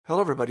Hello,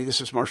 everybody. This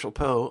is Marshall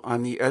Poe.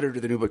 I'm the editor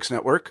of the New Books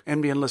Network.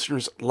 NBN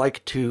listeners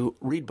like to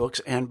read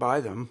books and buy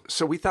them.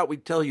 So we thought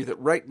we'd tell you that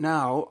right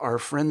now, our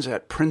friends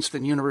at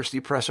Princeton University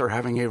Press are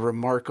having a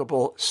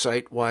remarkable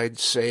site-wide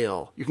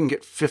sale. You can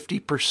get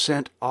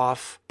 50%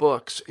 off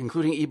books,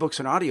 including ebooks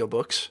and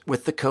audiobooks,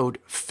 with the code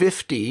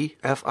 50,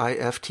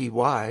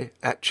 F-I-F-T-Y,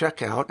 at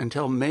checkout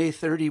until May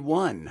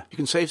 31. You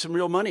can save some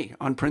real money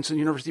on Princeton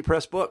University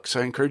Press books.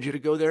 I encourage you to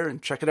go there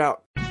and check it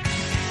out.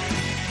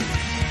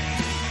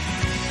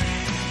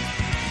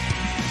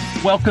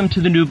 Welcome to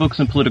the New Books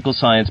in Political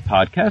Science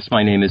podcast.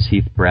 My name is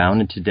Heath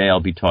Brown, and today I'll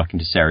be talking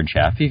to Sarah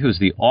Jaffe, who's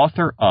the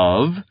author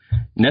of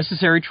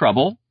Necessary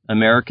Trouble,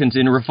 Americans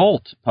in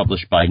Revolt,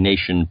 published by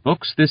Nation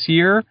Books this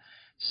year.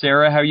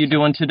 Sarah, how are you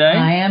doing today?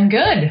 I am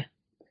good.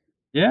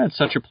 Yeah, it's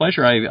such a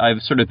pleasure. I've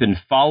sort of been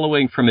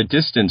following from a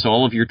distance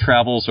all of your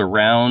travels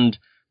around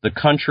the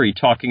country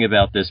talking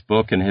about this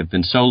book and have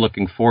been so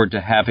looking forward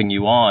to having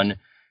you on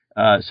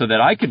so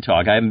that I could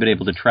talk. I haven't been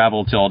able to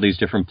travel to all these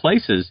different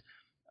places.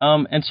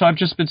 And so I've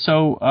just been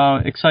so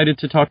excited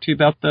to talk to you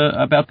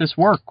about this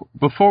work.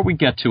 Before we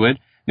get to it,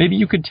 maybe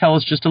you could tell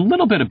us just a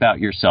little bit about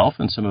yourself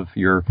and some of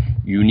your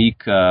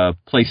unique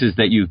places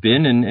that you've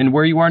been and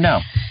where you are now.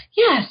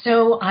 Yeah,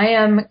 so I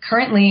am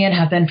currently and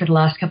have been for the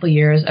last couple of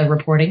years a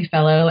reporting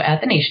fellow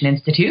at the Nation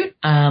Institute,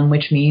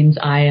 which means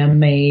I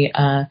am a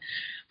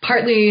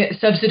partly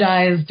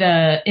subsidized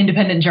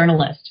independent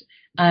journalist,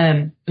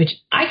 which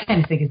I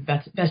kind of think is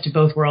best of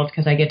both worlds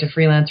because I get to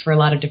freelance for a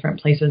lot of different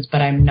places,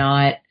 but I'm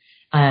not.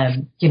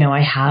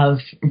 I have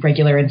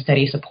regular and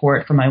steady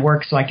support for my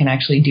work, so I can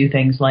actually do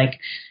things like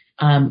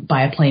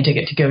buy a plane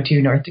ticket to go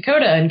to North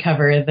Dakota and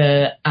cover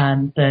the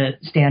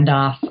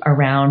standoff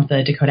around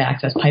the Dakota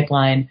Access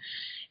Pipeline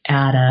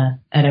at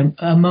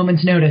a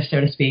moment's notice, so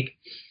to speak.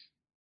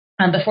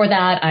 Before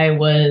that, I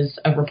was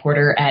a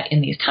reporter at In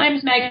These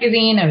Times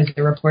magazine. I was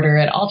a reporter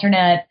at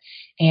Alternet,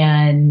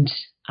 and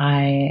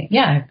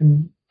I've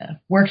been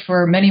worked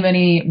for many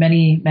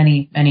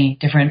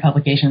different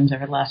publications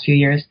over the last few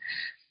years.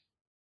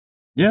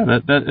 Yeah,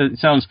 that it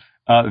sounds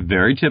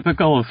very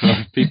typical of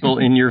people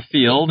in your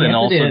field, and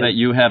also that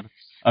you have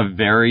a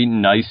very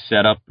nice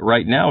setup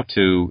right now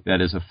that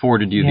has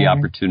afforded you the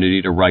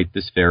opportunity to write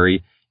this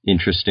very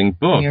interesting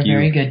book. You're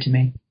very good to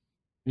me.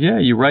 Yeah,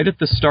 you write at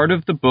the start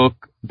of the book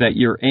that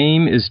your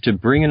aim is to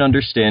bring an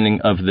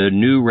understanding of the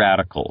new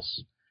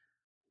radicals.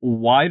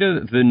 Why do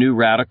the new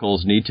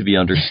radicals need to be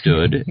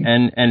understood,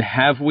 and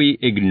have we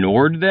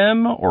ignored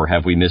them or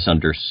have we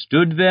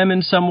misunderstood them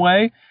in some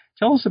way?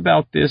 Tell us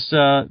about these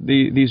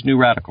new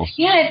radicals.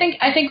 Yeah,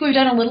 I think we've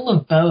done a little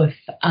of both.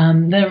 I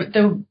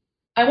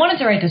wanted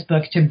to write this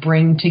book to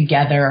bring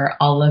together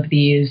all of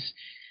these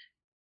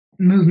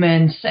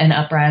movements and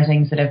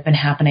uprisings that have been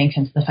happening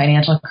since the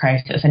financial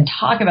crisis and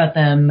talk about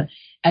them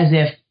as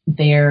if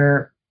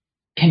they're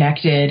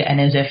connected and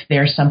as if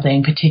there's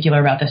something particular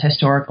about this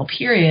historical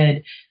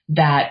period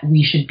that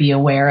we should be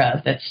aware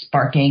of that's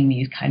sparking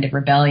these kind of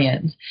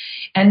rebellions.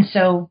 And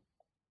so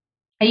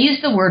I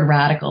use the word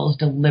radicals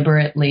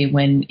deliberately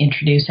when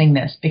introducing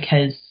this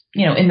because,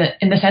 in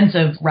the sense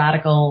of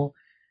radical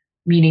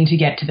meaning to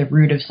get to the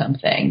root of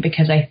something,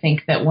 because I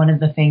think that one of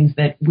the things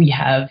that we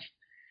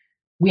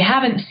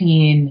haven't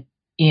seen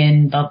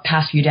in the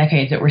past few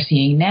decades that we're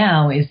seeing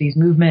now is these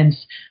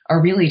movements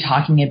are really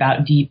talking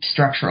about deep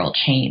structural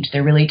change.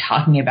 They're really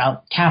talking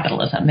about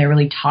capitalism. They're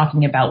really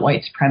talking about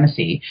white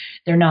supremacy.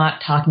 They're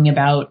not talking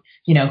about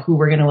who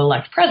we're going to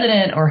elect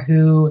president or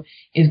who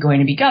is going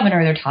to be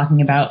governor. They're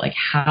talking about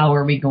how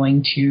are we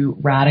going to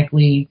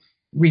radically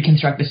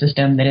reconstruct a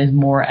system that is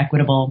more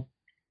equitable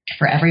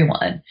for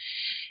everyone.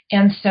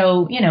 And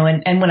so,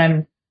 and when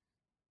I'm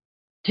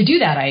to do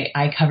that,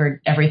 I covered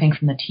everything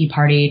from the Tea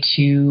Party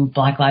to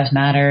Black Lives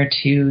Matter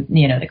to,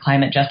 the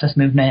climate justice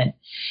movement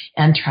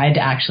and tried to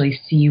actually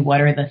see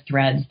what are the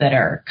threads that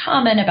are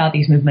common about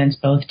these movements,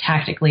 both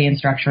tactically and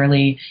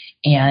structurally,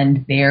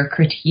 and their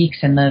critiques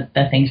and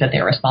the things that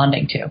they're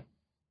responding to.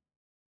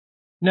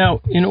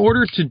 Now, in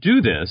order to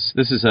do this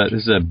is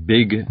a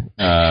big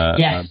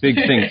big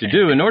thing to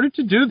do. In order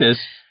to do this,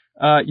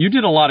 you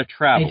did a lot of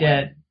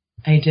traveling.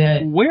 I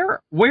did. Where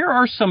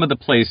are some of the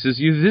places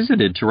you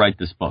visited to write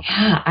this book?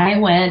 Yeah, I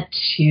went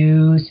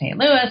to St.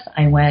 Louis.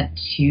 I went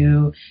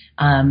to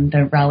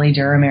the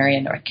Raleigh-Durham area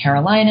in North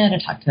Carolina to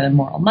talk to the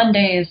Moral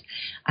Mondays.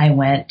 I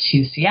went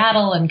to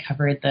Seattle and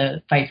covered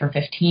the Fight for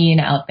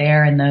 15 out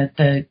there and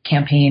the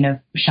campaign of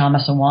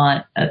Kshama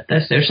Sawant,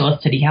 the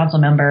Socialist City Council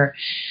member.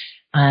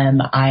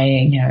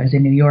 I was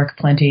in New York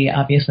plenty.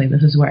 Obviously,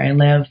 this is where I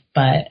live,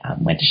 but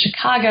went to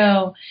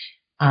Chicago,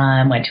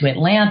 went to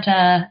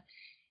Atlanta.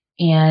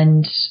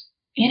 And,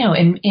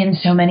 in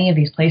so many of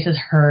these places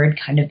heard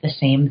kind of the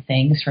same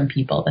things from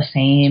people, the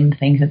same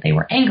things that they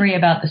were angry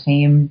about, the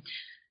same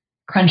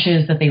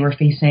crunches that they were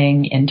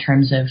facing in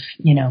terms of,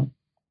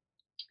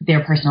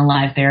 their personal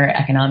lives, their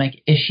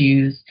economic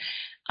issues.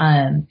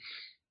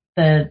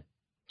 The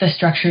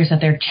structures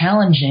that they're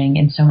challenging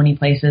in so many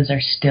places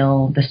are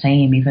still the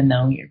same, even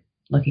though you're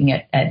looking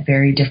at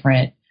very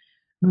different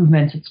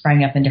movements that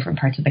sprang up in different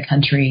parts of the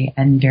country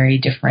and very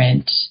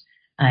different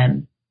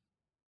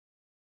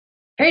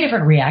very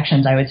different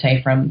reactions, I would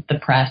say, from the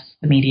press,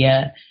 the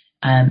media,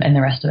 and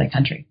the rest of the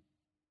country.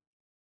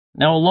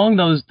 Now, along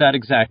that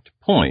exact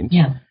point,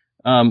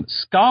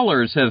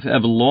 scholars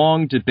have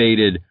long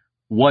debated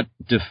what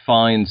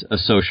defines a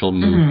social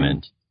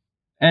movement.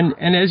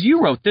 And as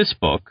you wrote this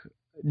book,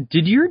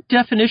 did your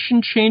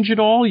definition change at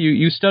all?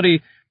 You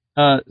study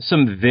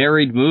some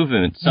varied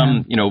movements,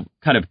 some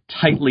kind of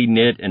tightly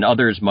knit, and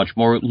others much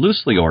more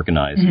loosely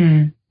organized.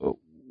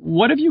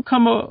 What have you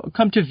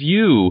come to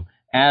view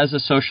as a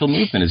social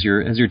movement? Has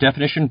your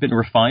definition been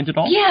refined at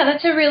all? Yeah,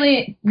 that's a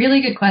really,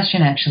 really good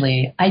question,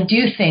 actually. I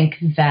do think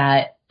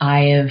that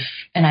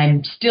and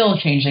I'm still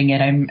changing it.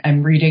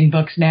 I'm reading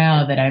books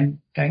now that I'm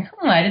going,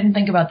 I didn't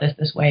think about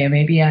this way. And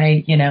maybe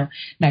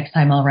next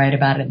time I'll write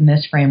about it in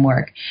this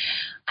framework.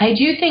 I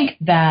do think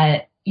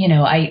that,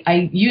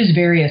 I use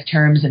various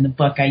terms in the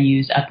book. I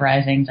use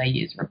uprisings, I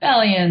use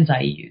rebellions,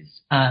 I use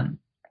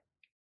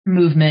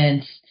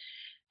movements,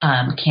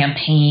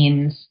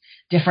 campaigns.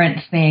 Different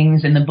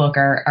things in the book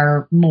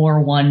are more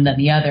one than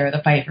the other.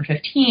 The Fight for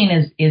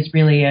 15 is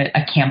really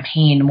a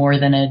campaign more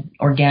than an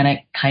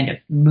organic kind of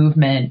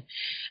movement.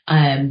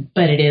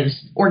 But it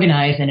is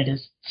organized and it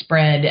is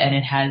spread, and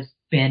it has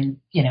been,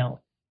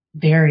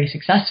 very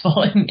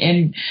successful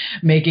in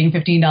making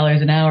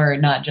 $15 an hour,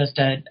 not just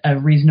a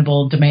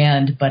reasonable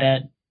demand, but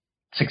a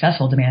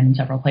successful demand in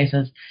several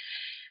places.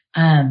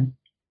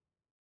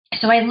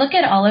 So I look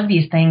at all of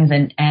these things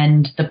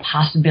and the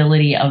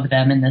possibility of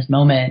them in this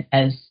moment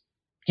as,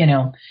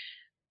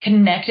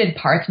 connected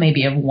parts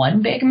maybe of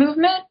one big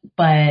movement,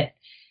 but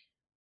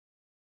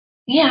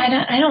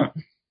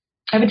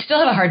I would still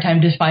have a hard time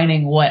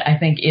defining what I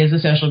think is a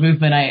social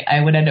movement.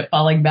 I would end up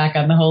falling back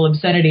on the whole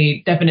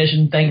obscenity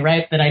definition thing,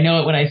 right? That I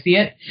know it when I see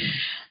it.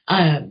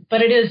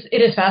 But it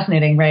is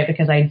fascinating, right?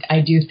 Because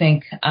I do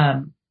think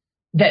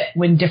that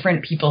when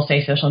different people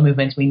say social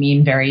movements, we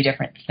mean very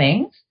different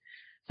things.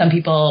 Some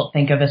people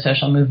think of a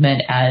social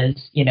movement as,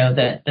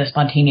 the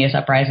spontaneous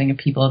uprising of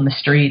people in the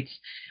streets.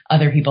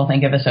 Other people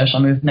think of a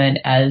social movement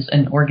as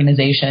an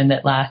organization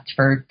that lasts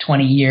for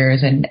 20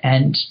 years and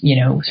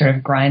sort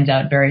of grinds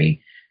out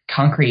very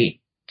concrete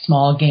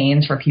small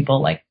gains for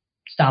people, like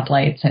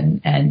stoplights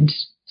and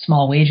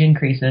small wage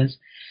increases.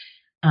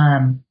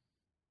 And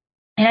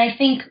I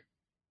think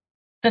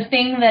the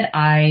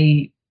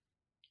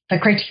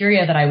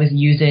criteria that I was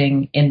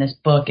using in this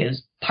book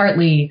is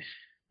partly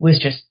was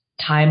just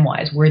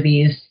time-wise. Were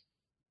these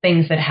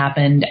things that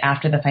happened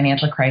after the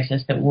financial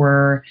crisis that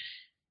were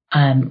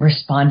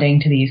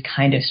responding to these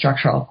kind of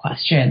structural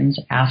questions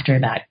after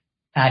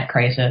that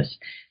crisis?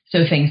 So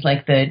things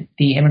like the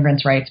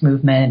immigrants' rights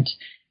movement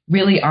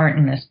really aren't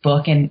in this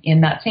book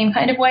in that same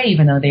kind of way,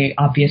 even though they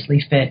obviously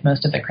fit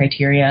most of the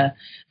criteria,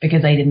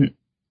 because they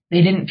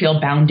didn't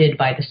feel bounded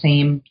by the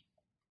same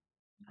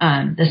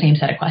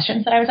set of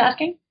questions that I was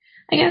asking,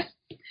 I guess.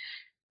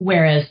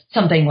 Whereas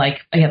something like,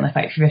 again, the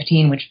Fight for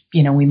 15, which,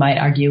 we might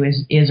argue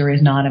is or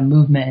is not a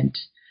movement,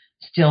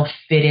 still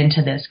fit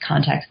into this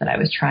context that I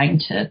was trying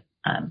to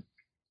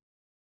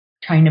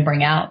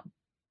bring out.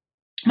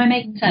 Am I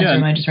making sense, or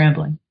am I just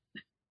rambling?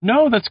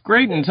 No, that's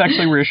great, and it's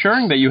actually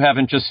reassuring that you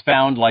haven't just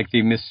found like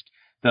the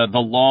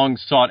long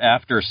sought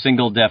after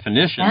single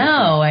definition.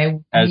 No,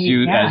 as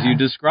you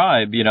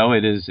describe,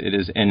 it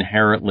is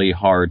inherently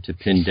hard to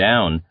pin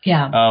down.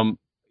 Yeah.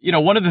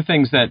 One of the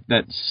things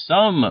that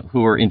some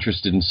who are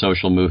interested in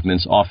social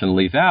movements often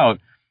leave out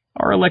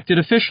are elected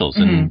officials,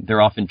 and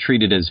they're often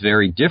treated as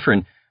very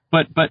different.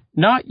 But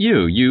not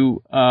you.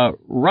 You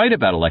write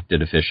about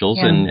elected officials,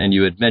 and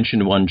you had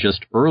mentioned one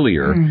just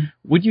earlier.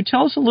 Would you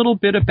tell us a little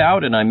bit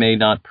about, and I may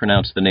not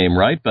pronounce the name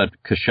right, but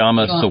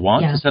Kshama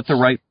Sawant, is that the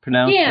right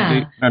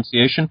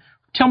pronunciation?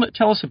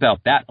 Tell us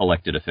about that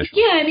elected official.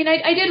 Yeah, I mean,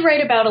 I did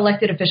write about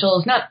elected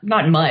officials,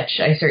 not much.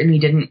 I certainly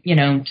didn't,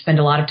 spend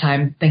a lot of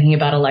time thinking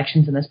about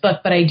elections in this book,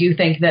 but I do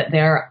think that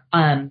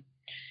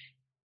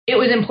it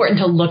was important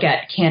to look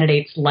at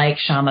candidates like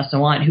Kshama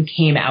Sawant, who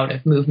came out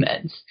of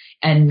movements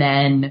and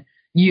then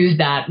used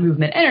that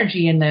movement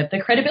energy and the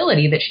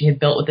credibility that she had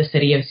built with the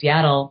city of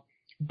Seattle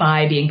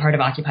by being part of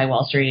Occupy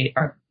Wall Street,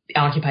 or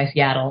Occupy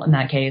Seattle in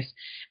that case,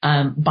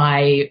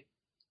 by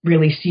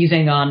really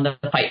seizing on the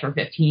Fight for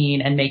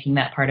 15 and making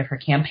that part of her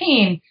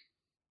campaign.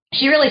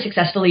 She really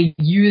successfully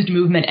used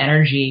movement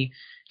energy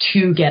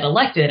to get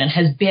elected and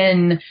has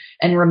been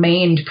and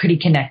remained pretty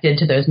connected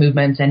to those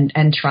movements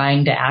and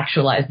trying to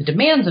actualize the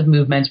demands of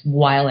movements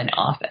while in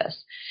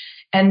office.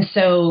 And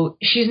so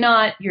she's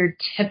not your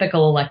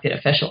typical elected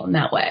official in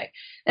that way.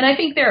 And I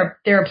think there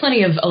are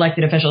plenty of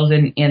elected officials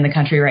in the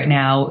country right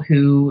now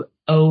who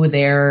owe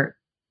their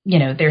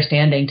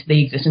standing to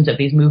the existence of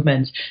these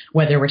movements,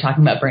 whether we're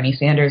talking about Bernie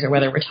Sanders or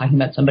whether we're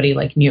talking about somebody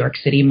like New York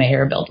City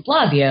Mayor Bill de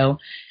Blasio,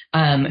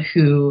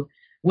 who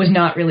was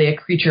not really a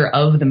creature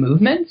of the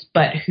movements,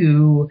 but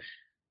who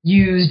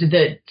used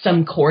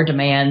some core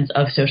demands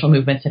of social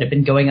movements that have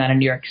been going on in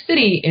New York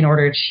City in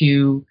order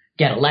to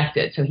get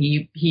elected. So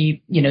he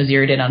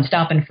zeroed in on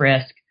stop and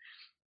frisk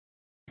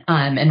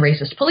and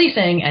racist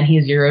policing, and he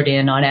zeroed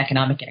in on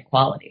economic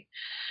inequality.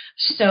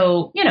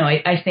 So,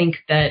 I think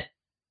that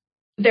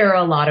there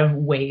are a lot of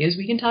ways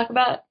we can talk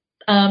about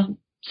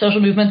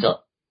social movements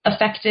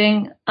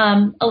affecting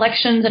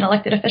elections and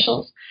elected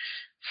officials,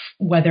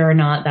 whether or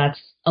not that's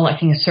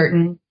electing a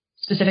certain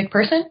specific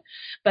person.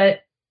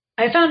 But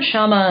I found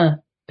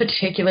Kshama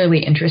particularly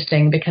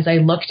interesting because I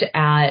looked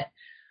at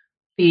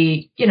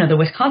the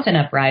Wisconsin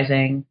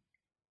uprising,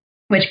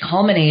 which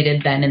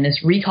culminated then in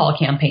this recall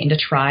campaign to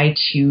try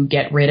to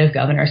get rid of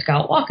Governor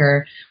Scott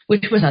Walker,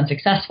 which was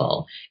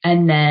unsuccessful.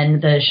 And then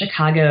the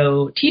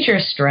Chicago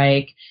teachers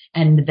strike,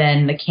 and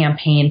then the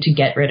campaign to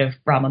get rid of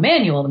Rahm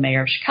Emanuel, the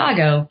mayor of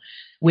Chicago,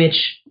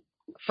 which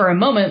for a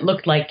moment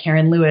looked like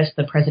Karen Lewis,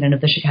 the president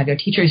of the Chicago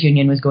Teachers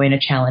Union, was going to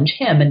challenge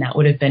him, and that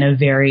would have been a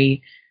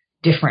very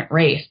different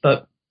race.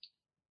 But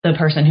the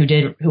person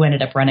who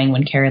ended up running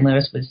when Karen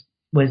Lewis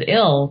was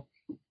ill,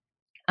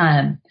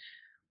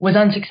 was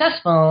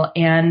unsuccessful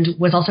and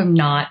was also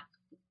not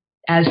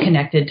as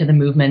connected to the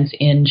movements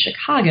in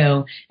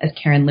Chicago as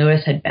Karen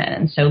Lewis had been.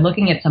 And so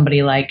looking at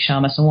somebody like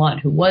Kshama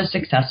Sawant, who was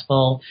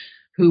successful,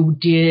 who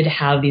did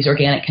have these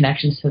organic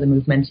connections to the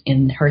movements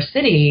in her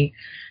city,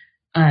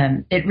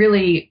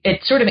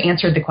 it sort of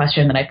answered the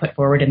question that I put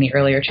forward in the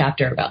earlier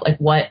chapter about like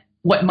what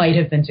might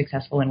have been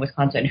successful in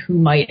Wisconsin, who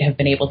might have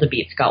been able to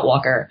beat Scott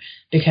Walker,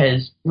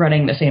 because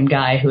running the same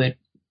guy who had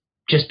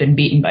just been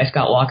beaten by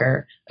Scott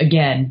Walker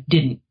again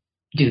didn't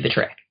do the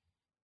trick.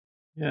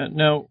 Yeah.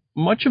 Now,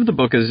 much of the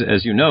book,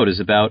 as you note, is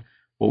about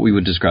what we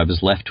would describe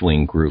as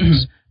left-wing groups.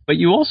 Mm-hmm. But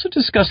you also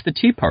discuss the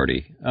Tea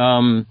Party.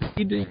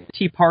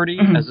 Tea Party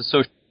mm-hmm. as a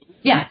social movement.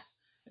 Yeah.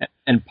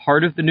 And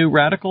part of the New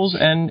Radicals,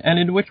 and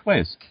in which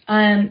ways?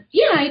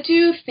 I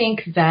do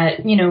think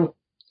that,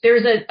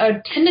 there's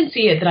a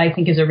tendency that I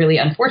think is a really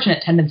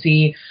unfortunate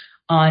tendency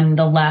on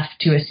the left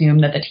to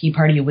assume that the Tea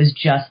Party was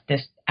just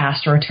this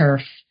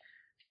AstroTurf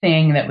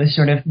thing that was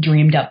sort of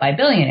dreamed up by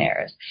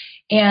billionaires.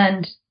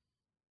 And,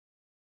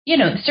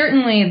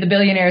 certainly the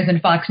billionaires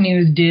and Fox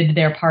News did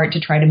their part to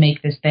try to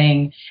make this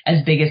thing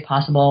as big as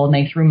possible, and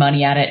they threw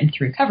money at it and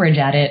threw coverage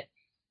at it.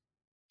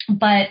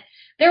 But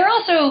there are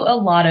also a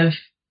lot of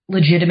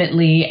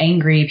legitimately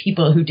angry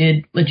people who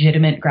did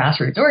legitimate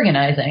grassroots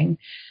organizing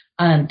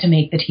to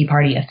make the Tea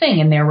Party a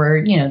thing. And there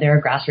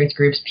are grassroots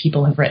groups.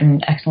 People have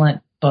written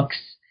excellent books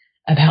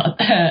about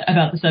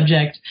the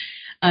subject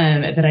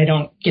that I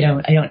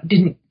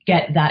didn't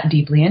get that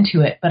deeply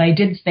into it, but I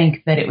did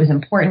think that it was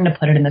important to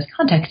put it in this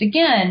context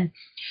again,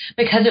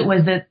 because it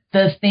was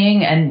the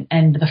thing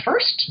and the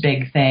first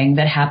big thing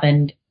that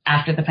happened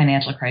after the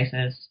financial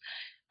crisis,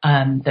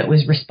 that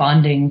was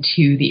responding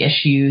to the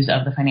issues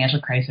of the financial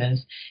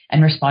crisis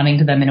and responding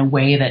to them in a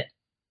way that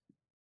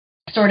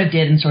sort of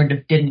did and sort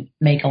of didn't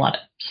make a lot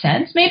of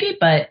sense maybe,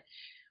 but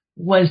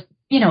was,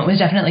 it was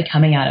definitely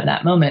coming out of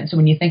that moment. So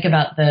when you think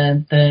about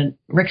the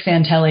Rick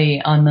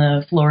Santelli on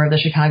the floor of the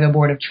Chicago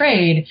Board of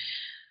Trade,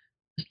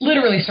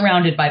 literally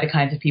surrounded by the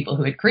kinds of people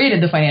who had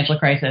created the financial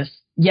crisis,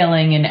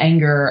 yelling in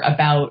anger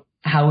about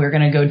how we're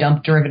going to go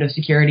dump derivative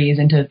securities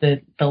into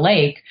the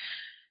lake,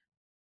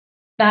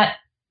 that,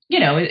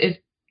 is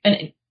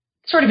a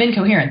sort of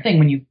incoherent thing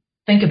when you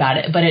think about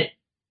it, but it,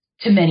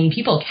 to many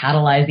people,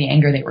 catalyzed the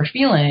anger they were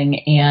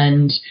feeling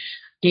and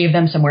gave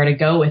them somewhere to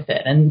go with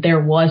it. And there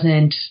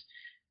wasn't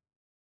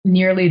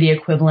nearly the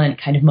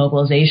equivalent kind of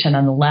mobilization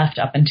on the left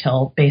up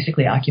until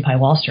basically Occupy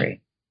Wall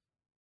Street.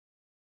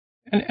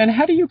 And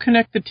how do you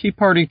connect the Tea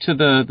Party to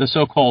the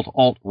so-called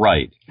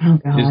alt-right? Oh,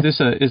 God.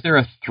 Is there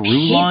a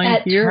through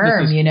line here?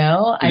 Term,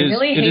 I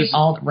really hate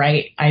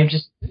alt-right.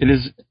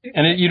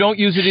 You don't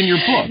use it in your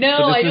book.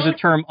 No, so this is a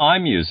term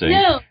I'm using.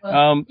 No.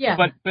 Yeah.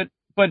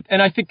 But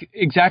I think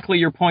exactly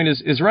your point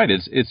is right.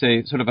 It's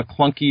a sort of a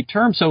clunky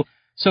term. So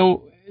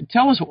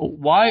tell us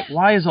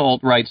why is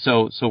alt-right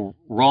so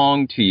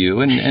wrong to you,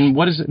 and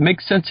what does it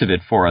make sense of it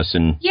for us I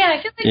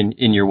feel like,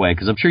 in your way,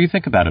 because I'm sure you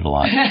think about it a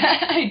lot.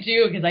 I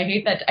do, because I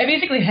hate that. I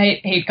basically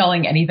hate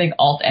calling anything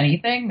alt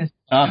anything. This is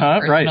a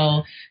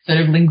personal sort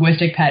of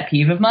linguistic pet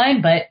peeve of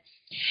mine. But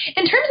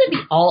in terms of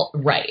the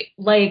alt-right,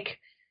 like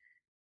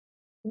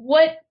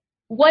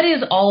what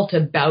is alt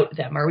about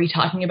them? Are we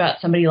talking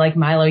about somebody like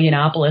Milo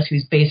Yiannopoulos,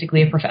 who's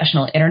basically a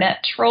professional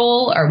internet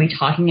troll? Are we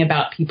talking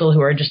about people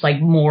who are just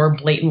like more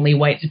blatantly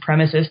white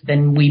supremacist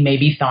than we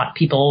maybe thought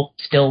people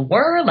still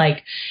were?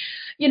 Like,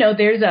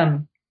 there's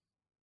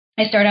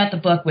I start out the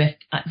book with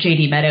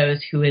J.D.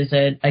 Meadows, who is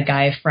a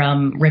guy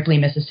from Ripley,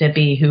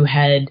 Mississippi, who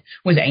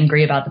was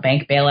angry about the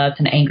bank bailouts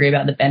and angry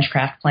about the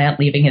Benchcraft plant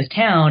leaving his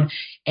town.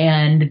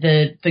 And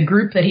the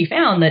group that he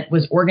found that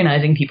was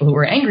organizing people who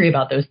were angry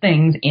about those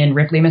things in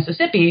Ripley,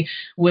 Mississippi,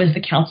 was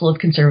the Council of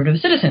Conservative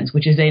Citizens,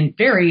 which is a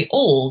very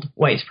old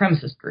white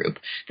supremacist group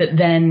that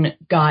then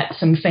got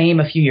some fame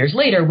a few years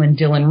later when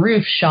Dylan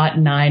Roof shot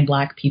 9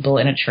 black people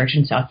in a church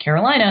in South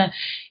Carolina.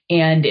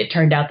 And it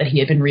turned out that he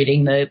had been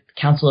reading the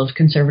Council of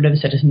Conservative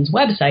Citizens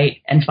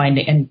website and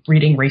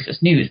reading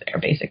racist news there,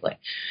 basically.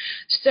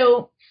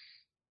 So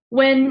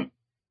when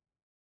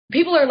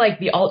people are like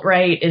the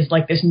alt-right is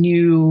like this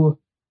new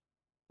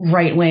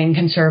right-wing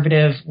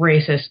conservative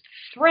racist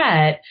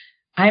threat,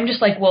 I'm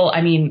just like, well,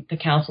 the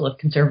Council of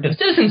Conservative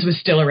Citizens was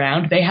still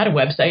around. They had a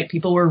website.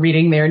 People were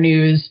reading their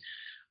news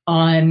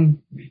on,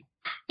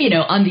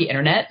 on the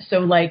internet. So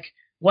like,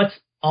 what's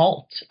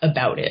alt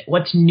about it?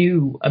 What's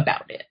new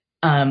about it?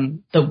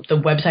 The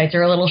websites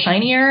are a little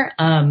shinier.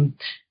 I'm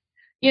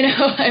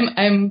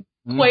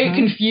quite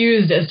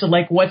confused as to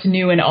like what's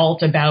new and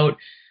alt about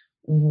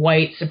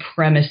white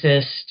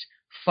supremacist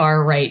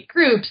far right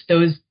groups.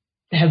 Those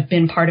have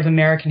been part of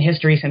American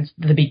history since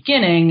the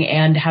beginning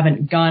and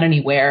haven't gone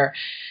anywhere.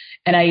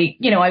 And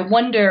I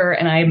wonder,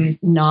 and I'm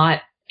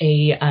not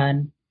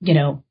an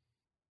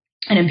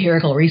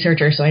empirical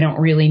researcher, so I don't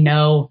really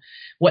know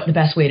what the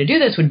best way to do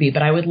this would be,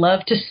 but I would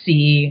love to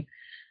see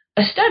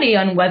a study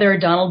on whether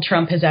Donald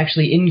Trump has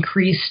actually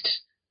increased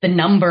the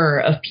number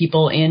of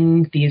people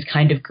in these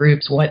kind of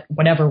groups,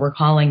 whatever we're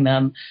calling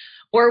them,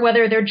 or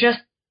whether they're just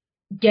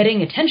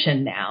getting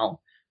attention now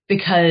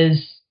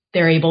because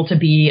they're able to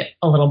be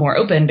a little more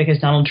open because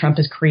Donald Trump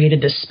has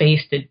created this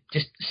space to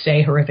just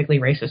say horrifically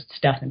racist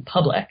stuff in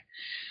public.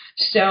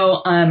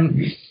 So,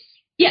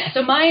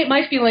 so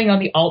my feeling on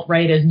the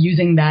alt-right is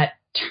using that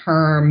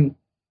term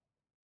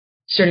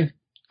sort of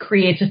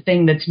creates a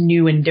thing that's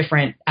new and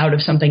different out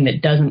of something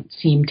that doesn't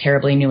seem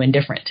terribly new and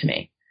different to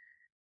me.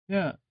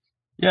 Yeah.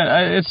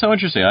 Yeah, it's so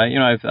interesting.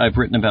 I've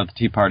written about the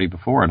Tea Party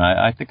before, and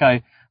I think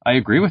I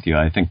agree with you.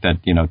 I think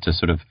that, to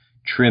sort of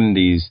trim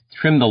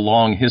the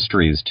long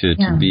histories to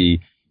be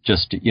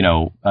just,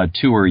 2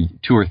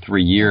 or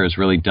 3 years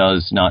really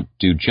does not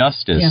do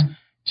justice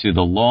to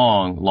the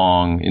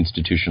long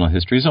institutional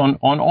histories on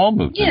all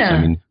movements. Yeah.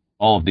 I mean,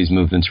 all of these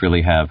movements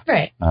really have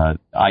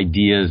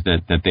ideas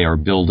that they are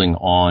building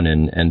on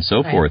and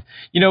so forth.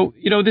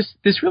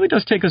 This really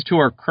does take us to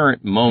our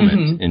current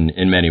moment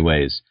in many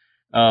ways,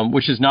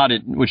 which is not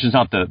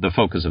the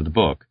focus of the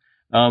book.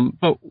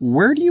 But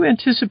where do you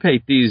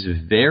anticipate these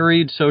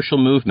varied social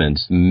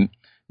movements,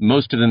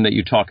 most of them that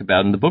you talk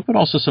about in the book, but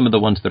also some of the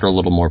ones that are a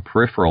little more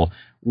peripheral,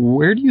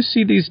 where do you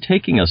see these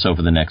taking us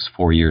over the next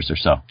 4 years or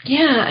so?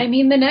 Yeah, I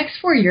mean, the next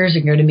 4 years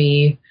are going to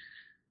be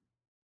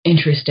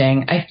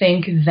interesting. I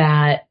think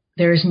that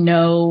there's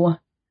not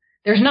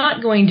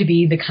going to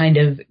be the kind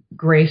of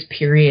grace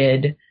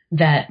period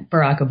that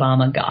Barack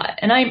Obama got.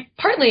 And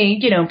partly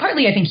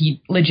I think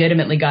he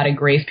legitimately got a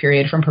grace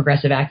period from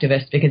progressive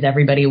activists because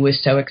everybody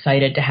was so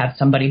excited to have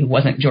somebody who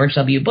wasn't George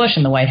W. Bush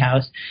in the White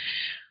House.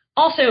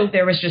 Also,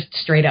 there was just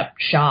straight up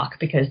shock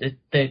because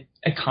the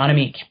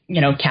economy,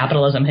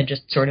 capitalism had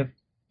just sort of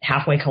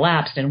halfway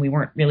collapsed and we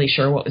weren't really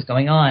sure what was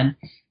going on.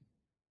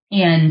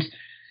 And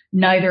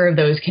neither of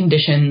those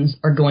conditions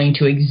are going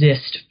to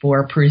exist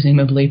for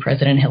presumably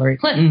President Hillary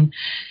Clinton.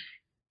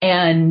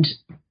 And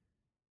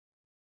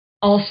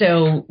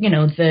also,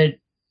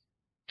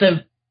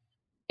 the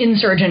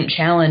insurgent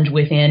challenge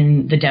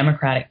within the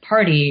Democratic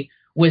Party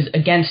was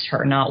against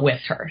her, not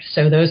with her.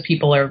 So those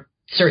people are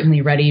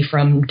certainly ready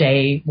from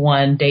day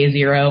one, day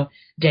zero,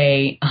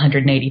 day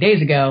 180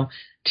 days ago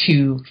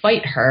to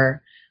fight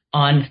her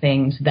on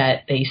things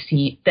that they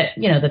see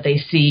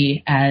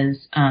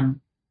as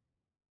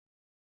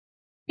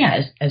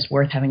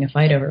worth having a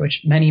fight over,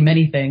 which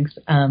many things.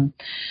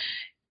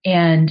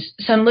 And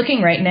so I'm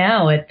looking right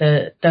now at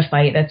the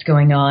fight that's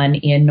going on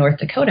in North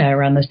Dakota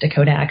around this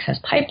Dakota Access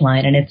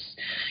Pipeline. And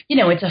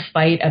it's a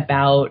fight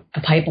about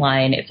a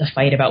pipeline. It's a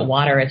fight about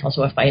water. It's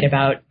also a fight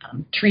about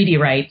treaty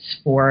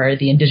rights for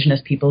the indigenous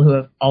people who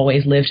have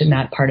always lived in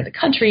that part of the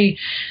country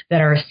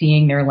that are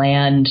seeing their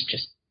land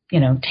just,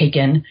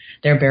 taken,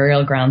 their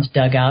burial grounds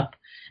dug up.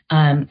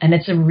 And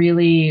it's a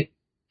really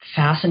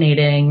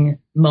fascinating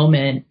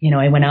moment.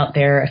 I went out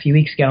there a few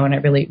weeks ago and I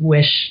really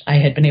wish I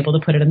had been able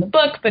to put it in the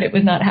book, but it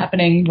was not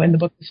happening when the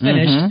book was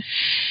finished.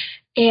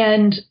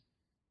 And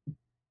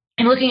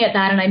I'm looking at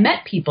that and I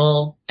met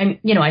people,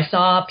 I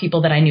saw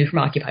people that I knew from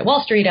Occupy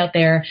Wall Street out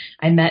there.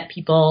 I met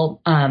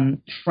people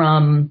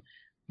from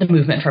the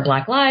movement for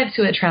Black Lives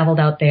who had traveled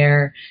out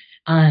there.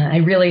 I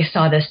really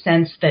saw this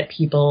sense that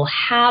people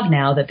have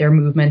now that their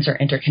movements are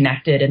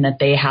interconnected and that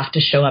they have to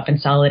show up in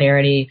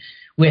solidarity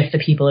with the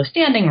people of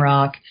Standing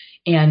Rock,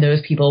 and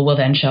those people will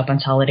then show up in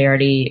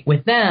solidarity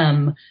with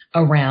them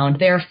around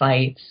their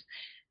fights.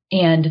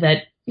 And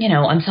that,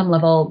 on some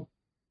level,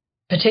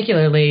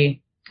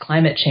 particularly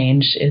climate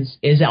change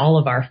is all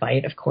of our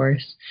fight, of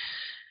course.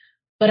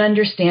 But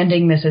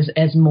understanding this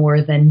as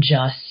more than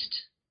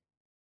just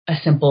a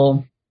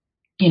simple,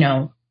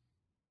 not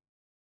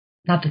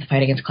that the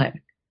fight against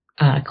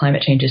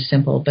climate change is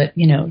simple, but,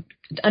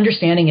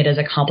 understanding it as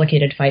a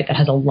complicated fight that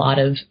has a lot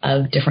of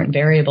different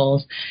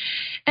variables.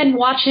 And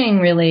watching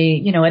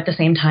really, at the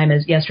same time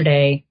as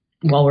yesterday,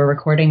 while we're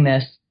recording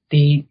this,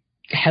 the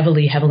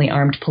heavily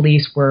armed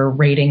police were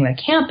raiding the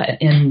camp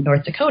in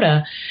North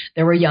Dakota.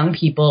 There were young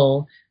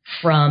people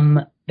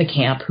from the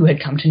camp who had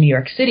come to New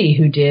York City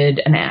who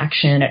did an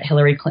action at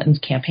Hillary Clinton's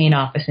campaign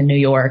office in New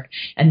York,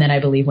 and then I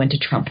believe went to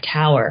Trump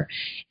Tower.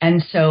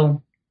 And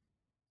so,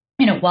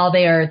 while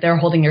they're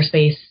holding their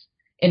space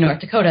in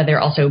North Dakota, they're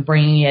also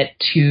bringing it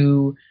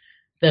to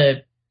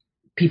the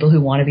people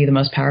who want to be the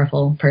most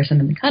powerful person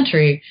in the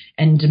country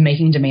and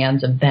making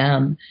demands of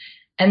them.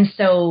 And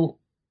so,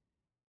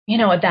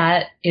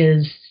 that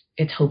is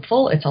it's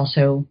hopeful. It's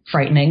also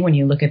frightening when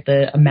you look at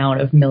the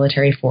amount of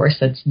military force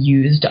that's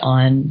used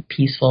on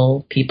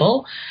peaceful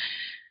people.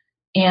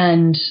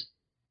 And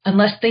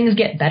unless things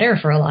get better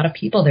for a lot of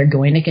people, they're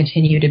going to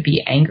continue to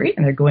be angry,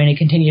 and they're going to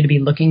continue to be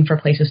looking for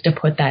places to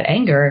put that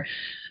anger,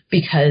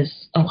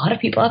 because a lot of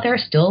people out there are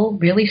still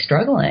really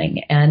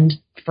struggling. And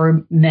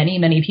for many,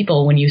 many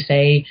people, when you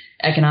say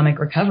economic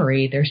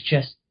recovery,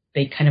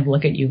 they kind of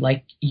look at you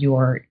like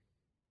you're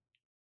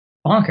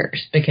bonkers,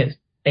 because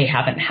they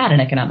haven't had an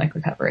economic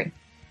recovery.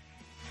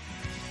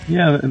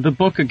 Yeah, the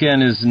book,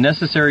 again, is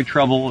Necessary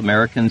Trouble,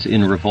 Americans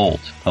in Revolt,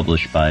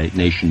 published by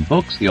Nation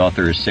Books. The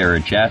author is Sarah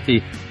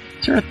Jaffe.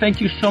 Sarah,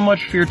 thank you so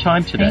much for your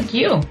time today. Thank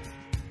you.